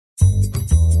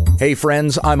Hey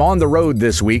friends, I'm on the road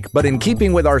this week, but in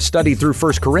keeping with our study through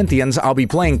 1 Corinthians, I'll be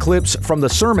playing clips from the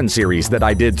sermon series that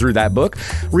I did through that book,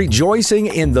 rejoicing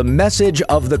in the message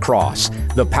of the cross,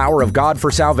 the power of God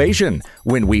for salvation,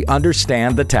 when we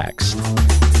understand the text.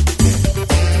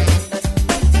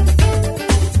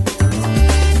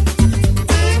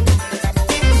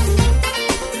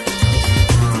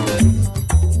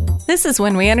 This is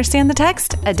When We Understand the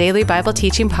Text, a daily Bible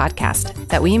teaching podcast,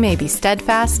 that we may be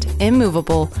steadfast,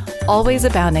 immovable, always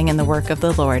abounding in the work of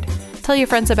the Lord. Tell your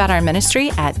friends about our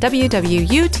ministry at www.utt.com.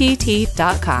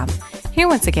 Here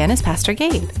once again is Pastor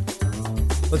Gabe.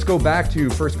 Let's go back to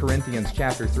 1 Corinthians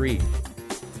chapter 3.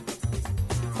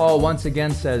 Paul once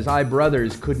again says, I,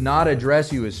 brothers, could not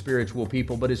address you as spiritual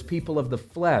people, but as people of the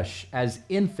flesh, as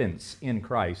infants in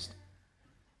Christ.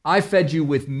 I fed you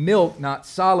with milk, not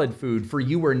solid food, for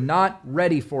you were not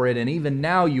ready for it, and even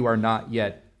now you are not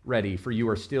yet ready, for you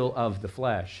are still of the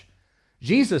flesh.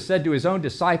 Jesus said to his own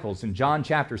disciples in John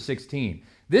chapter 16,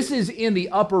 this is in the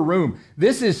upper room.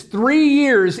 This is 3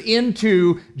 years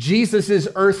into Jesus'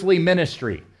 earthly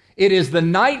ministry. It is the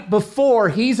night before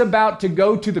he's about to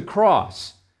go to the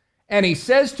cross. And he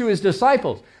says to his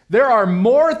disciples, there are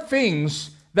more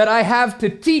things that I have to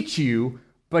teach you,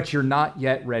 but you're not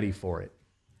yet ready for it.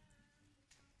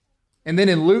 And then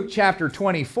in Luke chapter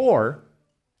 24,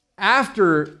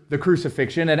 after the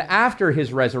crucifixion and after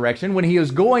his resurrection, when he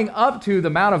is going up to the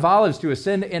Mount of Olives to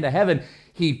ascend into heaven,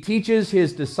 he teaches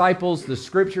his disciples the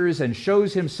scriptures and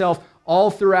shows himself all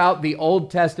throughout the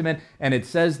Old Testament. And it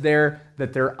says there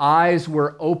that their eyes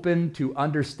were open to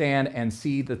understand and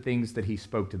see the things that he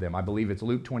spoke to them. I believe it's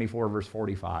Luke 24, verse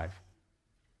 45.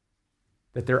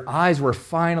 That their eyes were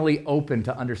finally open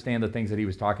to understand the things that he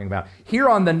was talking about. Here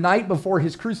on the night before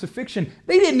his crucifixion,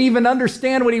 they didn't even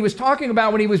understand what he was talking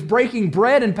about when he was breaking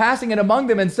bread and passing it among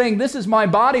them and saying, this is my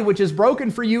body which is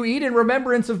broken for you, eat in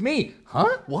remembrance of me.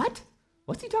 Huh? What?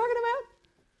 What's he talking about?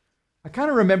 I kind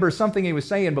of remember something he was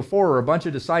saying before where a bunch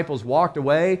of disciples walked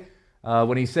away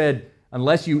when he said,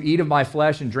 unless you eat of my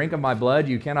flesh and drink of my blood,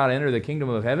 you cannot enter the kingdom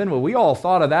of heaven. Well, we all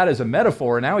thought of that as a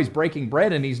metaphor, and now he's breaking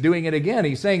bread and he's doing it again.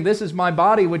 He's saying, this is my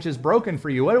body which is broken for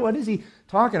you. What is he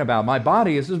talking about? My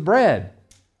body is his bread.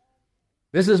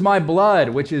 This is my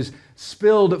blood which is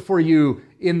spilled for you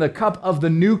in the cup of the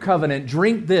new covenant.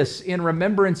 Drink this in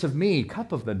remembrance of me.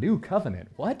 Cup of the new covenant.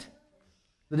 What?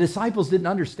 The disciples didn't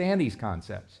understand these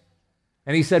concepts.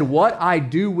 And he said, what I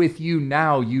do with you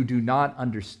now, you do not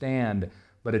understand.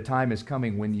 But a time is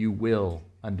coming when you will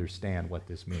understand what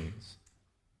this means.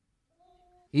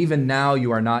 Even now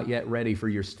you are not yet ready, for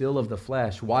you're still of the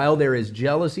flesh. While there is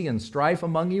jealousy and strife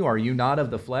among you, are you not of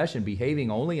the flesh and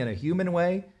behaving only in a human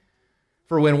way?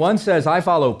 For when one says, I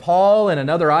follow Paul, and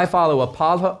another, I follow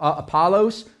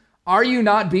Apollos, are you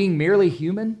not being merely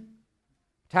human?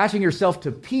 Attaching yourself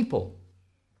to people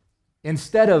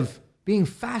instead of being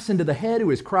fastened to the head,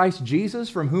 who is Christ Jesus,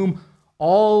 from whom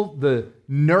all the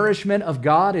nourishment of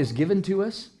God is given to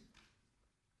us.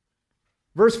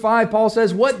 Verse 5, Paul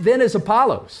says, what then is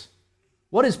Apollos?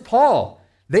 What is Paul?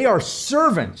 They are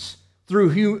servants through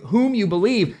whom you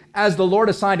believe, as the Lord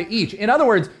assigned to each. In other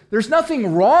words, there's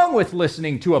nothing wrong with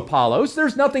listening to Apollos.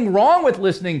 There's nothing wrong with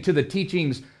listening to the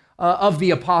teachings of the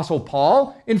Apostle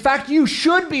Paul. In fact, you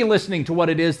should be listening to what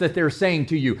it is that they're saying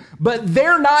to you. But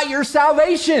they're not your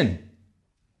salvation.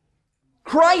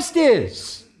 Christ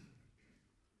is.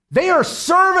 They are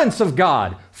servants of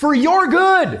God for your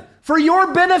good, for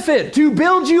your benefit, to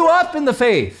build you up in the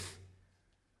faith.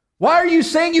 Why are you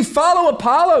saying you follow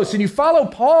Apollos and you follow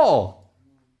Paul?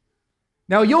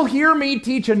 Now, you'll hear me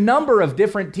teach a number of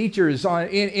different teachers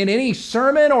in any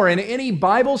sermon or in any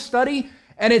Bible study,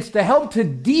 and it's to help to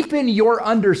deepen your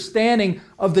understanding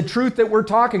of the truth that we're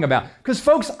talking about. Because,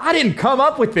 folks, I didn't come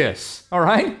up with this, all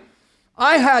right?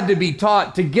 I had to be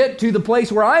taught to get to the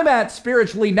place where I'm at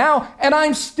spiritually now, and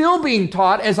I'm still being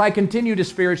taught as I continue to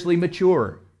spiritually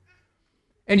mature.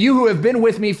 And you who have been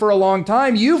with me for a long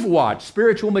time, you've watched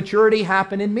spiritual maturity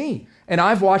happen in me, and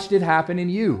I've watched it happen in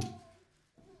you.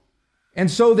 And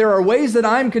so there are ways that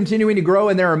I'm continuing to grow,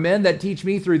 and there are men that teach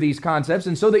me through these concepts,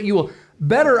 and so that you will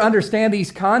better understand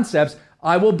these concepts,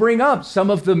 I will bring up some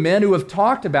of the men who have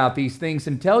talked about these things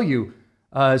and tell you,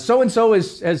 so-and-so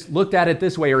has looked at it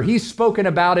this way, or he's spoken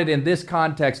about it in this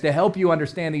context to help you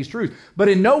understand these truths. But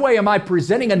in no way am I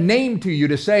presenting a name to you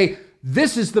to say,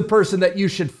 this is the person that you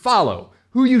should follow.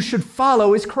 Who you should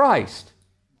follow is Christ.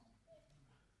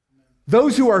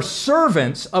 Those who are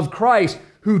servants of Christ,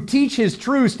 who teach his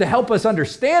truths to help us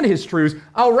understand his truths,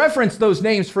 I'll reference those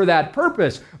names for that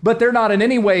purpose, but they're not in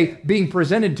any way being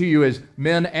presented to you as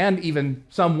men and even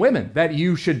some women that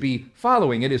you should be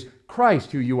following. It is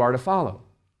Christ who you are to follow.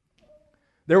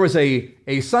 There was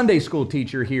a Sunday school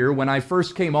teacher here when I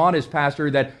first came on as pastor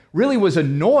that really was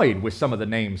annoyed with some of the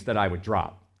names that I would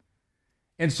drop.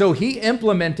 And so he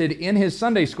implemented in his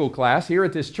Sunday school class here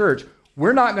at this church,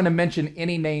 we're not going to mention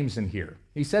any names in here.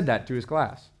 He said that to his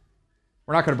class.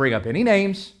 We're not going to bring up any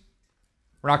names.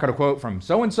 We're not going to quote from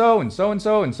so-and-so and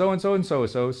so-and-so and so-and-so and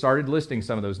so-and-so. Started listing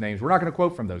some of those names. We're not going to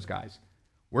quote from those guys.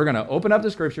 We're going to open up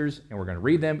the scriptures and we're going to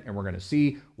read them and we're going to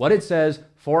see what it says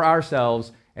for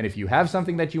ourselves. And if you have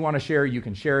something that you want to share, you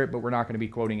can share it, but we're not going to be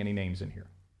quoting any names in here.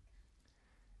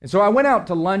 And so I went out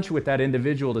to lunch with that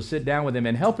individual to sit down with him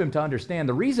and help him to understand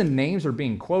the reason names are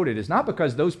being quoted is not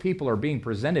because those people are being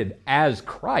presented as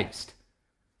Christ.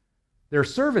 They're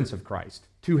servants of Christ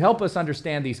to help us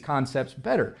understand these concepts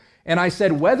better. And I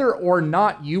said, whether or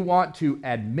not you want to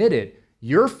admit it,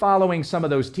 you're following some of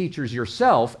those teachers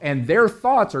yourself, and their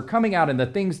thoughts are coming out in the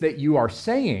things that you are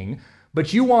saying,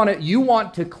 but you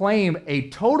want to claim a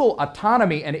total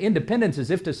autonomy and independence as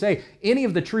if to say any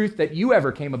of the truth that you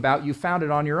ever came about, you found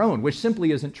it on your own, which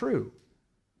simply isn't true.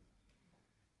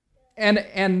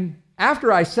 And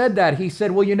after I said that, he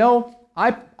said, well, you know,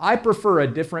 I prefer a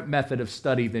different method of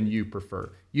study than you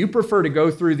prefer. You prefer to go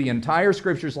through the entire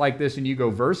scriptures like this and you go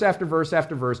verse after verse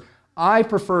after verse. I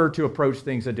prefer to approach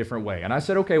things a different way. And I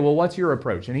said, okay, well, what's your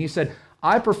approach? And he said,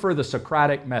 I prefer the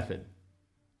Socratic method.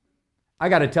 I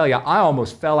got to tell you, I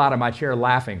almost fell out of my chair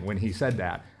laughing when he said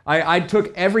that. I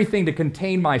took everything to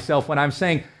contain myself when I'm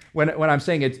saying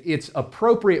it's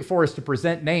appropriate for us to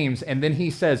present names, and then he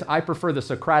says, I prefer the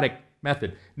Socratic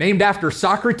method. Named after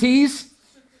Socrates?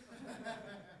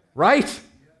 Right?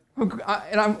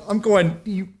 And I'm going,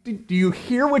 do you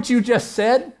hear what you just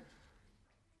said?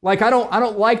 Like, I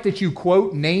don't like that you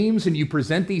quote names and you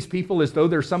present these people as though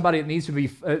there's somebody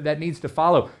that needs to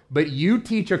follow. But you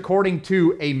teach according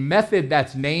to a method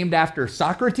that's named after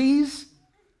Socrates?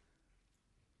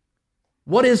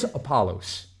 What is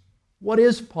Apollos? What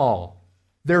is Paul?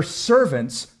 They're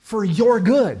servants for your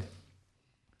good.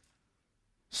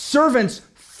 Servants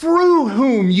through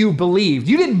whom you believed.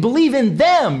 You didn't believe in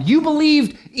them. You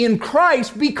believed in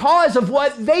Christ because of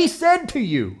what they said to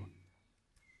you.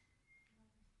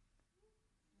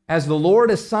 As the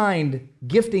Lord assigned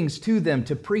giftings to them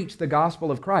to preach the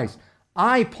gospel of Christ.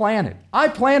 I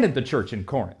planted the church in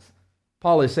Corinth.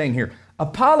 Paul is saying here,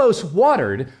 Apollos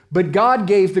watered, but God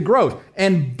gave the growth.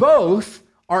 And both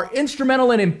are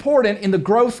instrumental and important in the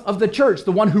growth of the church,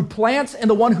 the one who plants and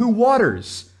the one who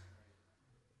waters.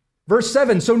 Verse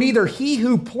 7, so neither he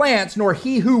who plants nor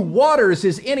he who waters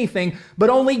is anything, but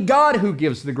only God who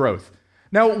gives the growth.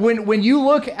 Now, when you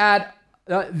look at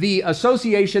the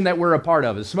association that we're a part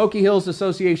of, the Smoky Hills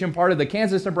Association, part of the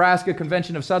Kansas-Nebraska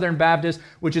Convention of Southern Baptists,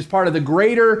 which is part of the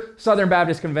greater Southern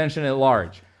Baptist Convention at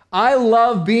large. I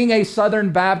love being a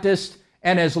Southern Baptist,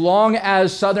 and as long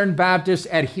as Southern Baptists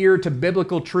adhere to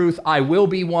biblical truth, I will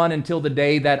be one until the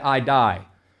day that I die.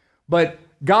 But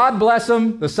God bless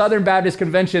them, the Southern Baptist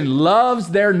Convention loves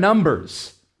their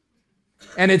numbers.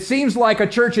 And it seems like a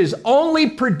church is only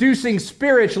producing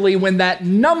spiritually when that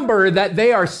number that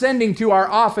they are sending to our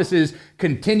offices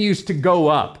continues to go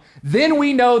up. Then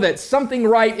we know that something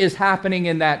right is happening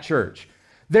in that church.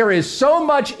 There is so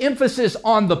much emphasis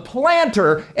on the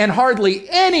planter and hardly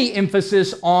any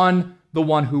emphasis on the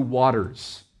one who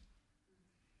waters.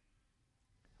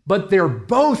 But they're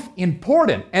both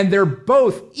important and they're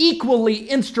both equally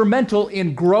instrumental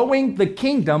in growing the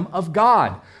kingdom of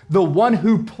God. The one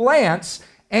who plants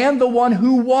and the one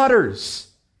who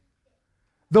waters.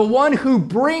 The one who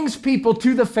brings people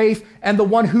to the faith and the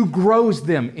one who grows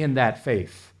them in that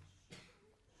faith.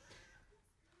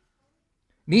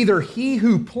 Neither he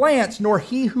who plants nor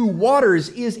he who waters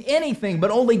is anything,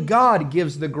 but only God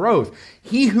gives the growth.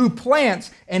 He who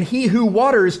plants and he who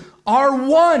waters are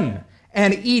one,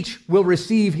 and each will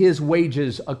receive his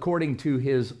wages according to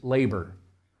his labor.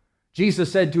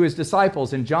 Jesus said to his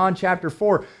disciples in John chapter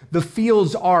 4, the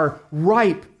fields are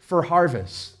ripe for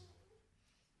harvest.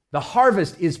 The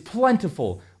harvest is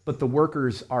plentiful, but the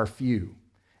workers are few.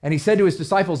 And he said to his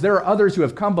disciples, there are others who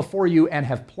have come before you and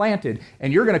have planted,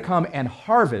 and you're going to come and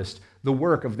harvest the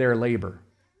work of their labor.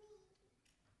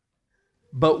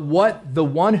 But what the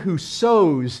one who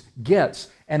sows gets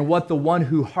and what the one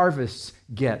who harvests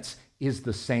gets is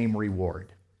the same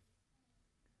reward.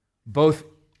 Both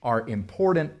are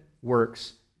important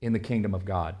works in the kingdom of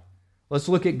God. Let's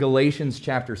look at Galatians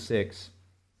chapter 6.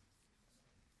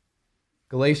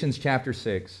 Galatians chapter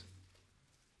 6.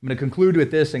 I'm going to conclude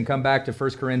with this and come back to 1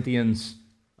 Corinthians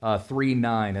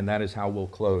 3:9, and that is how we'll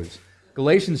close.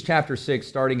 Galatians chapter 6,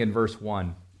 starting in verse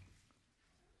 1.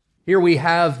 Here we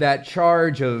have that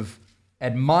charge of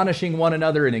admonishing one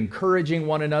another and encouraging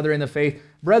one another in the faith.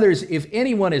 Brothers, if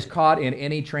anyone is caught in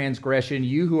any transgression,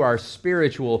 you who are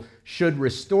spiritual should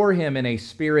restore him in a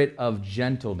spirit of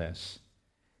gentleness.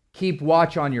 Keep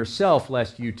watch on yourself,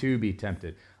 lest you too be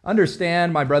tempted.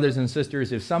 Understand, my brothers and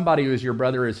sisters, if somebody who is your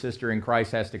brother or sister in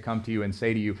Christ has to come to you and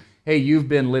say to you, hey, you've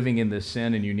been living in this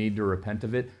sin and you need to repent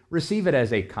of it, receive it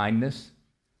as a kindness,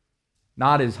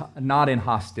 not in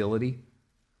hostility.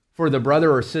 For the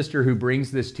brother or sister who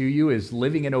brings this to you is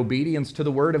living in obedience to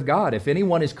the word of God. If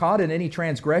anyone is caught in any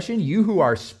transgression, you who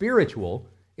are spiritual,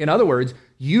 in other words,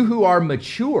 you who are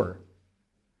mature,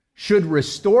 should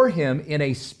restore him in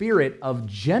a spirit of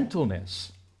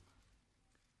gentleness.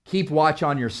 Keep watch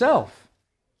on yourself,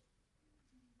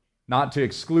 not to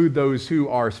exclude those who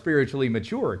are spiritually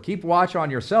mature. Keep watch on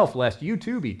yourself, lest you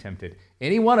too be tempted.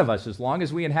 Any one of us, as long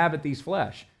as we inhabit these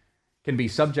flesh, can be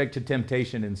subject to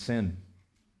temptation and sin.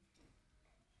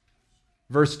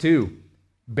 Verse 2,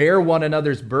 bear one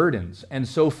another's burdens, and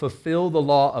so fulfill the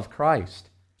law of Christ.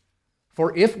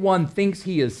 For if one thinks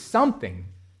he is something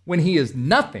when he is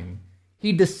nothing,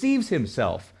 he deceives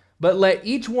himself. But let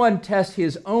each one test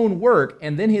his own work,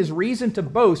 and then his reason to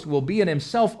boast will be in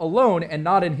himself alone and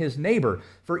not in his neighbor,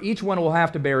 for each one will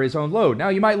have to bear his own load. Now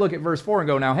you might look at verse 4 and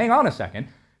go, now hang on a second,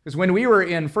 because when we were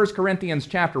in 1 Corinthians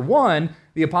chapter 1,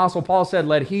 the Apostle Paul said,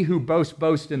 let he who boasts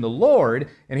boast in the Lord.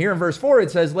 And here in verse 4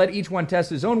 it says, let each one test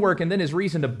his own work, and then his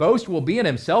reason to boast will be in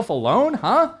himself alone?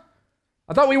 Huh?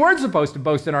 I thought we weren't supposed to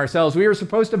boast in ourselves. We were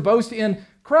supposed to boast in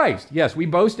Christ. Yes, we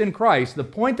boast in Christ. The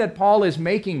point that Paul is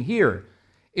making here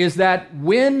is that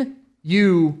when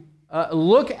you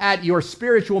look at your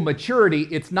spiritual maturity,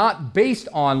 it's not based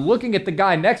on looking at the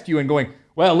guy next to you and going,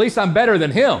 well, at least I'm better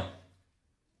than him.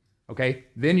 Okay,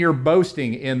 then you're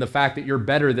boasting in the fact that you're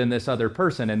better than this other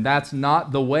person, and that's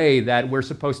not the way that we're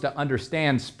supposed to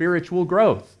understand spiritual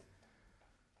growth.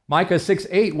 Micah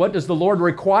 6:8, what does the Lord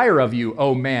require of you,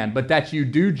 O man, but that you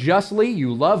do justly,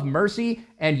 you love mercy,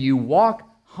 and you walk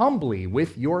humbly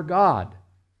with your God.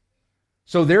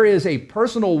 So there is a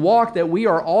personal walk that we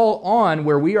are all on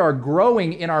where we are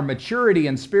growing in our maturity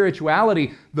and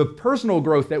spirituality, the personal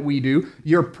growth that we do,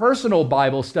 your personal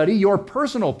Bible study, your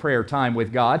personal prayer time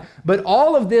with God. But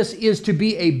all of this is to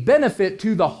be a benefit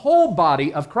to the whole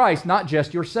body of Christ, not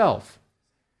just yourself.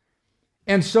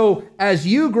 And so as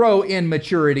you grow in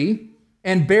maturity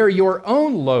and bear your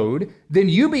own load, then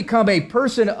you become a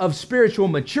person of spiritual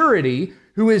maturity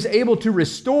who is able to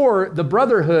restore the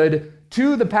brotherhood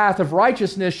to the path of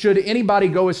righteousness should anybody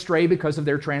go astray because of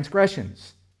their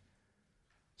transgressions.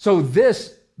 So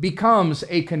this becomes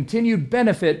a continued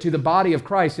benefit to the body of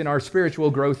Christ in our spiritual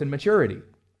growth and maturity.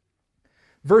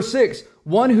 Verse 6,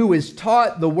 one who is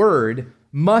taught the word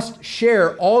must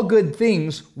share all good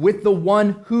things with the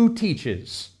one who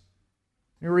teaches.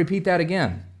 Let me repeat that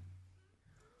again.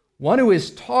 One who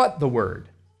is taught the word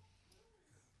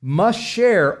must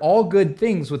share all good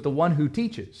things with the one who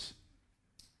teaches.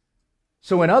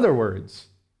 So in other words,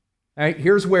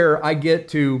 here's where I get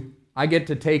to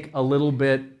take a little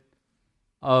bit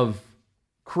of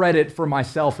credit for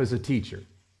myself as a teacher.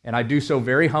 And I do so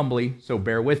very humbly, so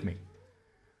bear with me.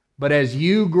 But as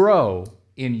you grow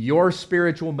in your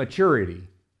spiritual maturity,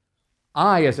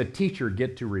 I as a teacher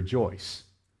get to rejoice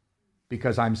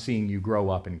because I'm seeing you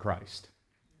grow up in Christ.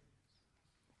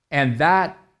 And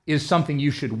that is something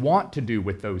you should want to do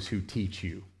with those who teach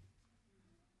you.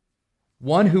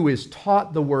 One who is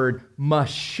taught the word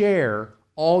must share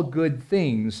all good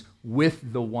things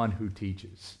with the one who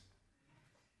teaches.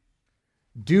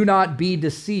 Do not be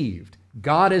deceived.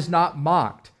 God is not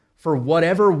mocked. For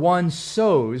whatever one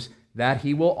sows, that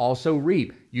he will also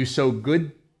reap. You sow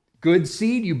good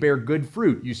seed, you bear good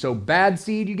fruit. You sow bad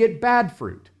seed, you get bad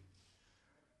fruit.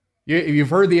 You've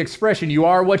heard the expression, you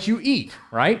are what you eat,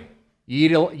 right?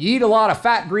 You eat a lot of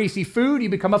fat, greasy food, you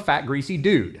become a fat, greasy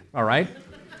dude, all right?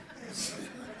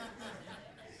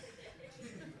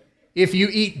 If you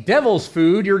eat devil's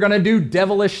food, you're going to do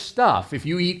devilish stuff. If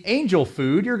you eat angel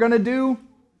food, you're going to do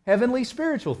heavenly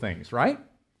spiritual things, right?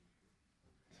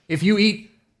 If you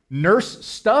eat nurse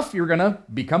stuff, you're going to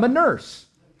become a nurse.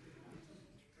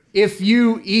 If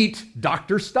you eat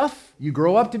doctor stuff, you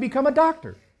grow up to become a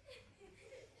doctor.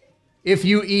 If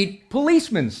you eat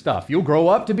policeman stuff, you'll grow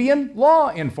up to be in law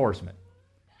enforcement.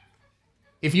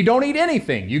 If you don't eat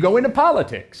anything, you go into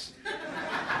politics.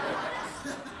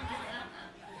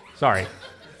 Sorry.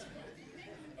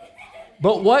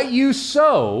 But what you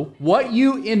sow, what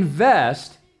you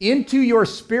invest into your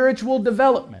spiritual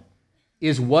development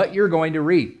is what you're going to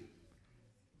reap.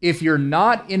 If you're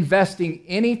not investing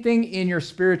anything in your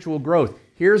spiritual growth,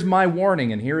 here's my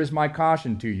warning and here is my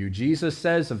caution to you. Jesus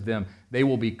says of them, they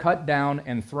will be cut down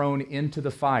and thrown into the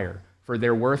fire. for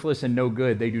they're worthless and no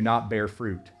good. They do not bear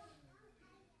fruit.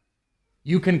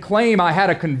 You can claim, I had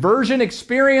a conversion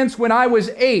experience when I was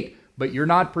 8, but you're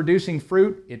not producing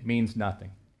fruit. It means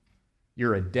nothing.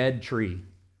 You're a dead tree,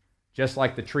 just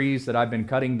like the trees that I've been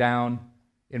cutting down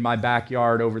in my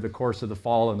backyard over the course of the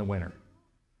fall and the winter,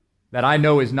 that I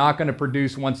know is not going to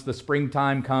produce once the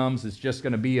springtime comes. It's just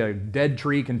going to be a dead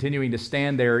tree continuing to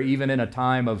stand there even in a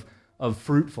time of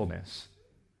fruitfulness.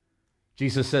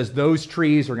 Jesus says those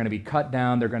trees are going to be cut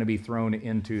down. They're going to be thrown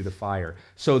into the fire.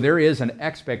 So there is an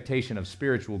expectation of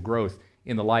spiritual growth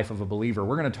in the life of a believer.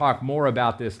 We're going to talk more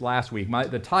about this last week.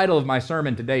 The title of my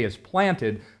sermon today is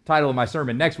Planted. The title of my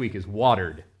sermon next week is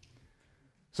Watered.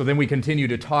 So then we continue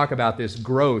to talk about this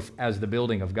growth as the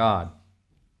building of God.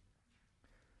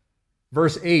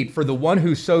 Verse 8, for the one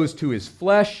who sows to his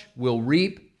flesh will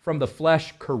reap from the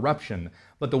flesh corruption,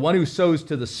 but the one who sows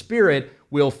to the Spirit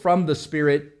will from the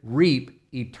Spirit reap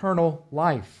eternal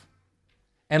life.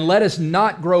 And let us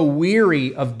not grow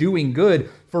weary of doing good,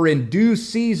 for in due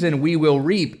season we will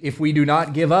reap if we do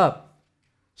not give up.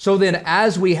 So then,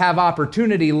 as we have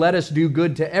opportunity, let us do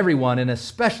good to everyone, and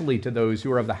especially to those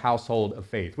who are of the household of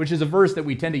faith, which is a verse that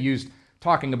we tend to use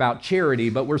talking about charity,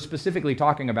 but we're specifically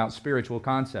talking about spiritual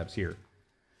concepts here.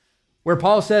 Where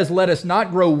Paul says, let us not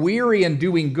grow weary in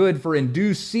doing good, for in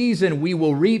due season we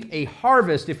will reap a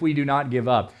harvest if we do not give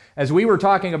up. As we were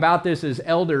talking about this as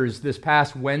elders this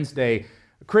past Wednesday,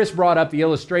 Chris brought up the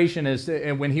illustration as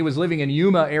when he was living in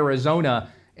Yuma,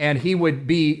 Arizona, and he would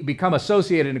become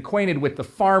associated and acquainted with the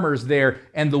farmers there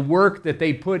and the work that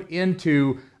they put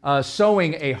into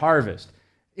sowing a harvest.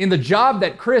 In the job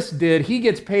that Chris did, he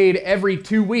gets paid every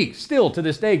 2 weeks. Still, to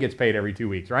this day, gets paid every 2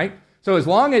 weeks, right? So as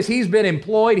long as he's been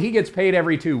employed, he gets paid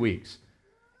every 2 weeks.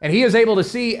 And he is able to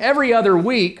see every other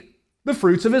week the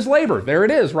fruits of his labor. There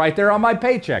it is, right there on my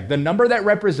paycheck, the number that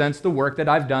represents the work that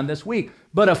I've done this week.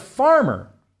 But a farmer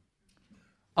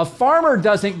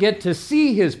doesn't get to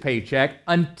see his paycheck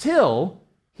until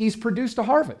he's produced a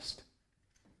harvest.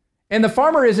 And the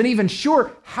farmer isn't even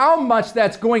sure how much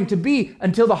that's going to be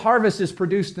until the harvest is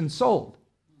produced and sold.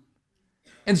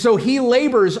 And so he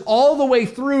labors all the way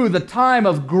through the time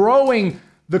of growing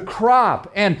the crop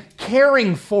and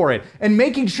caring for it and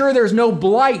making sure there's no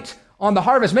blight on the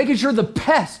harvest, making sure the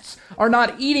pests are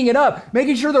not eating it up,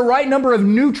 making sure the right number of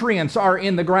nutrients are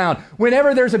in the ground.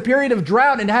 Whenever there's a period of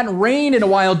drought and it hadn't rained in a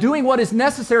while, doing what is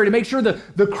necessary to make sure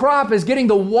the crop is getting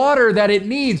the water that it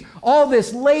needs. All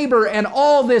this labor and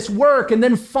all this work. And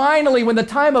then finally, when the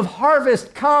time of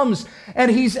harvest comes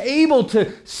and he's able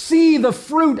to see the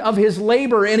fruit of his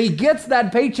labor and he gets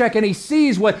that paycheck and he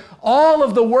sees what all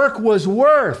of the work was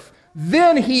worth,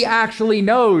 then he actually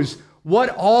knows what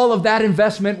all of that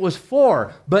investment was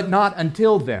for, but not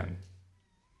until then.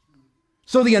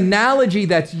 So the analogy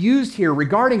that's used here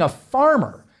regarding a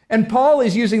farmer, and Paul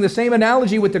is using the same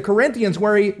analogy with the Corinthians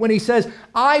when he says,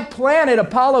 I planted,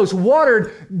 Apollos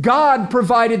watered, God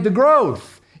provided the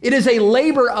growth. It is a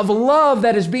labor of love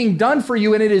that is being done for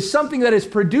you, and it is something that is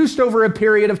produced over a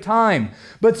period of time.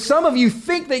 But some of you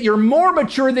think that you're more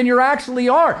mature than you actually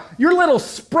are. You're little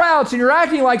sprouts, and you're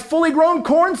acting like fully grown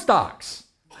corn stalks.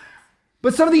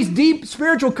 But some of these deep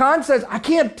spiritual concepts, I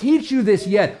can't teach you this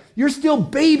yet. You're still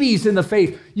babies in the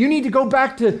faith. You need to go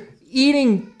back to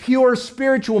eating pure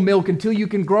spiritual milk until you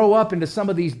can grow up into some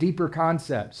of these deeper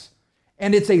concepts.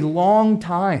 And it's a long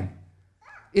time.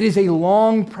 It is a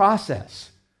long process.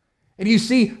 And you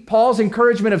see Paul's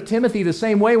encouragement of Timothy the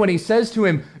same way when he says to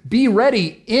him, be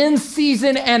ready in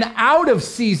season and out of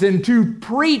season to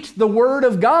preach the word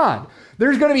of God.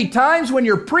 There's going to be times when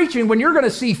you're preaching, when you're going to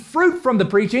see fruit from the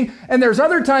preaching, and there's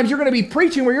other times you're going to be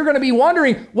preaching where you're going to be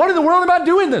wondering, what in the world am I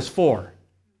doing this for?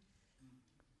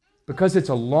 Because it's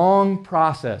a long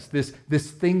process, this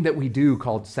thing that we do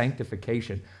called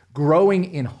sanctification,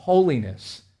 growing in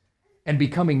holiness and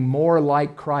becoming more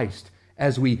like Christ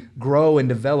as we grow and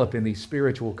develop in these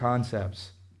spiritual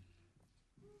concepts.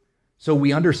 So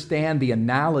we understand the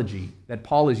analogy that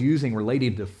Paul is using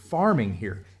related to farming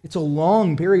here. It's a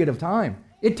long period of time.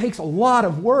 It takes a lot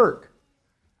of work,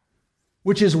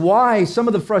 which is why some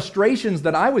of the frustrations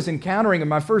that I was encountering in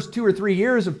my first 2 or 3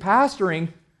 years of pastoring,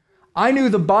 I knew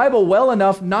the Bible well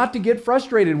enough not to get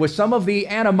frustrated with some of the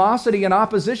animosity and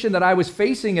opposition that I was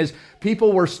facing as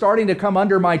people were starting to come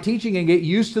under my teaching and get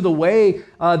used to the way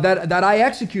that I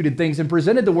executed things and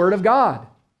presented the Word of God.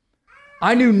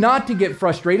 I knew not to get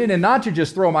frustrated and not to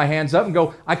just throw my hands up and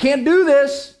go, I can't do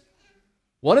this.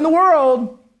 What in the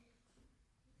world?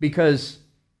 Because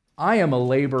I am a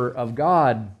laborer of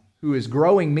God who is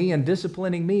growing me and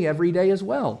disciplining me every day as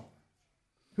well.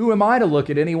 Who am I to look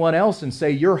at anyone else and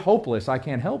say, you're hopeless, I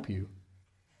can't help you?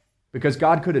 Because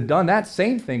God could have done that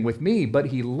same thing with me, but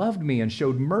he loved me and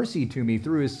showed mercy to me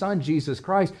through his Son, Jesus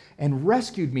Christ, and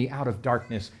rescued me out of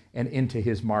darkness and into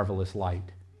his marvelous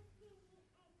light.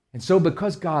 And so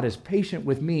because God is patient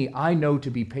with me, I know to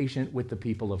be patient with the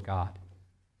people of God.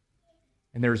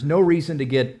 And there's no reason to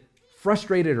get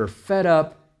frustrated or fed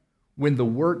up when the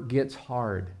work gets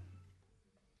hard.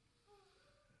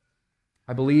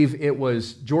 I believe it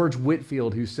was George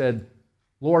Whitefield who said,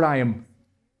 Lord, I am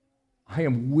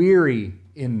weary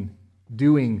in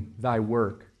doing thy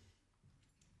work,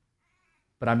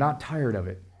 but I'm not tired of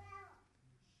it.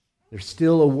 There's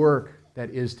still a work that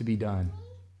is to be done.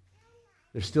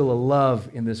 There's still a love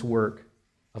in this work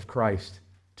of Christ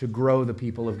to grow the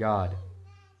people of God.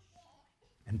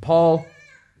 And Paul,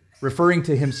 referring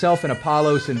to himself and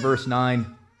Apollos in verse 9,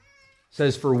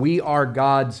 says, for we are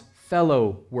God's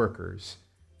fellow workers.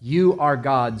 You are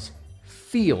God's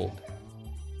field,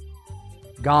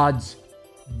 God's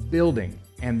building.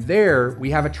 And there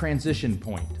we have a transition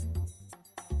point.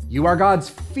 You are God's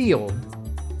field.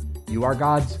 You are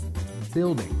God's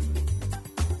building.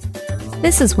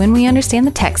 This is When We Understand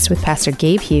the Text with Pastor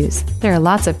Gabe Hughes. There are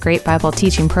lots of great Bible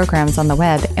teaching programs on the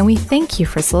web, and we thank you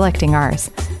for selecting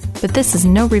ours. But this is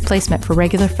no replacement for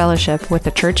regular fellowship with the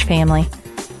church family.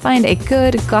 Find a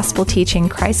good, gospel-teaching,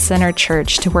 Christ-centered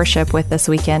church to worship with this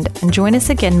weekend, and join us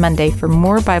again Monday for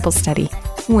more Bible study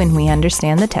when we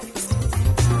understand the text.